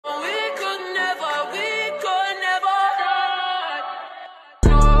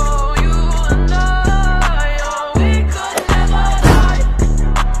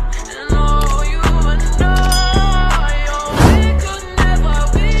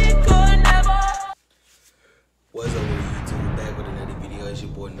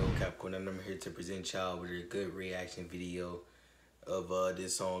here to present y'all with a good reaction video of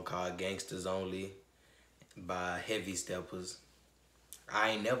this song called Gangstas Only by Heavy Steppers. I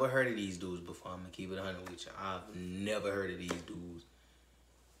ain't never heard of these dudes before. I'm gonna keep it 100 with you. I've never heard of these dudes.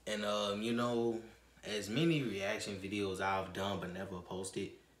 And you know, as many reaction videos I've done but never posted,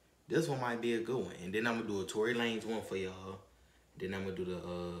 this one might be a good one. And then I'm gonna do a Tory Lanez one for y'all. Then I'm gonna do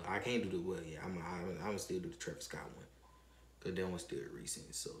the I can't do the I'm gonna still do the Travis Scott one, cause that one's still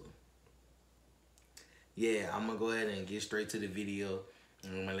recent. So yeah, I'm gonna go ahead and get straight to the video.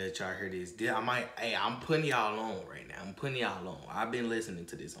 I'm gonna let y'all hear this. I'm putting y'all on right now. I'm putting y'all on. I've been listening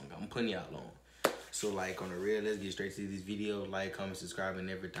to this song. I'm putting y'all on. So like on the real, let's get straight to this video. Like, comment, subscribe, and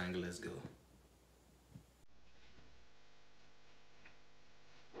everything. Let's go.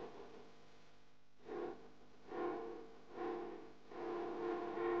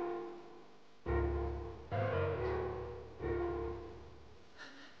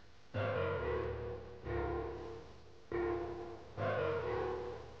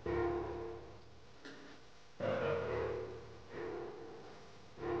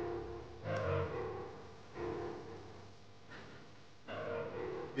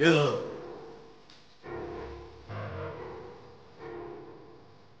 Yeah.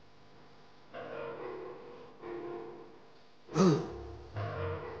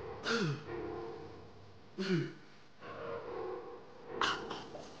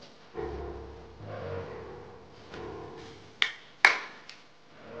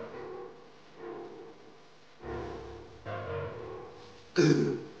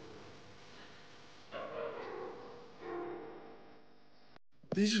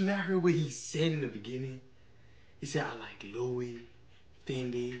 Did you not hear what he said in the beginning? He said, I like Louis,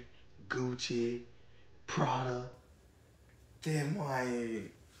 Fendi, Gucci, Prada. Damn, why?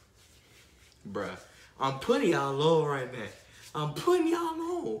 Bruh, I'm putting y'all on right now. I'm putting y'all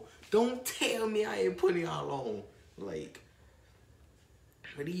on. Don't tell me I ain't putting y'all on. Like,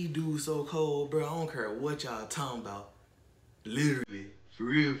 these dudes so cold, bro. I don't care what y'all talking about. Literally, for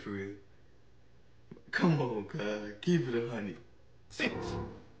real, for real. Come on, God, keep it 100.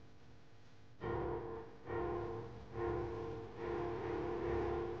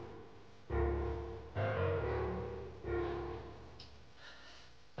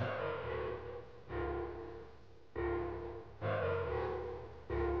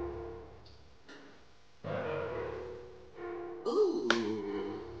 Ooh.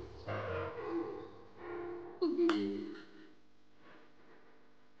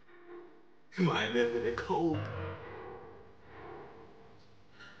 My nigga, they cold.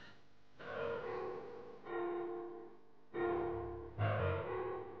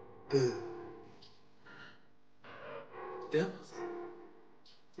 Devils.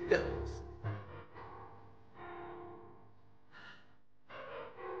 Devils.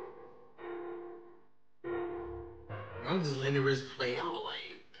 I'm just letting the wrist play out like.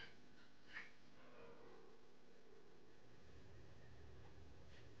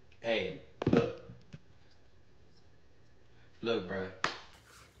 Hey, look. Look, bro.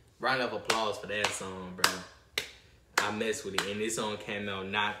 Round of applause for that song, bro. I messed with it. And this song came out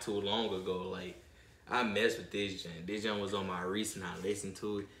not too long ago. Like, I messed with this joint. This joint was on my recent. I listened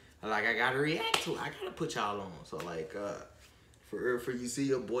to it. Like, I gotta react to it. I gotta put y'all on. So, like, for you see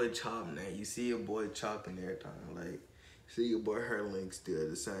your boy chopping that. You see your boy chopping every time. Like, see your boy her link still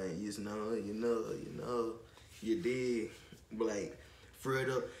the same. You know. You dig. But, like, for real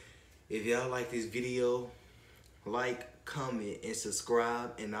though, if y'all like this video, like, comment, and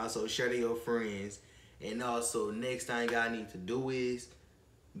subscribe, and also share to your friends. And also, next thing y'all need to do is,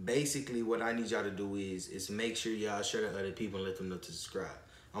 basically what I need y'all to do is make sure y'all share to other people and let them know to subscribe.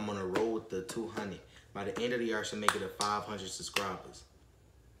 I'm on a roll with the 200. By the end of the year, I should make it a 500 subscribers.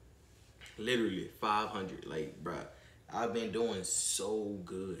 Literally, 500. Like, bruh, I've been doing so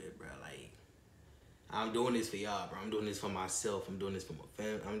good, bruh. Like, I'm doing this for y'all, bro. I'm doing this for myself. I'm doing this for my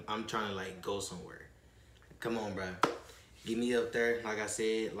family. I'm trying to, like, go somewhere. Come on, bruh. Get me up there. Like I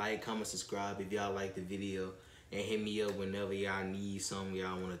said, like, comment, subscribe if y'all like the video. And hit me up whenever y'all need something.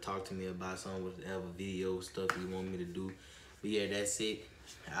 Y'all want to talk to me about something, whatever video stuff you want me to do. But yeah, that's it.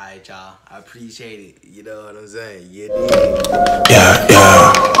 Alright, y'all. I appreciate it. You know what I'm saying? Yeah, yeah.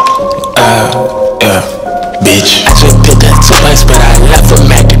 Bitch, I just picked up 2 bucks, but I left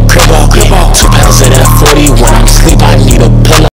them at the crib. 2 pounds of that 40 when I'm asleep. I need a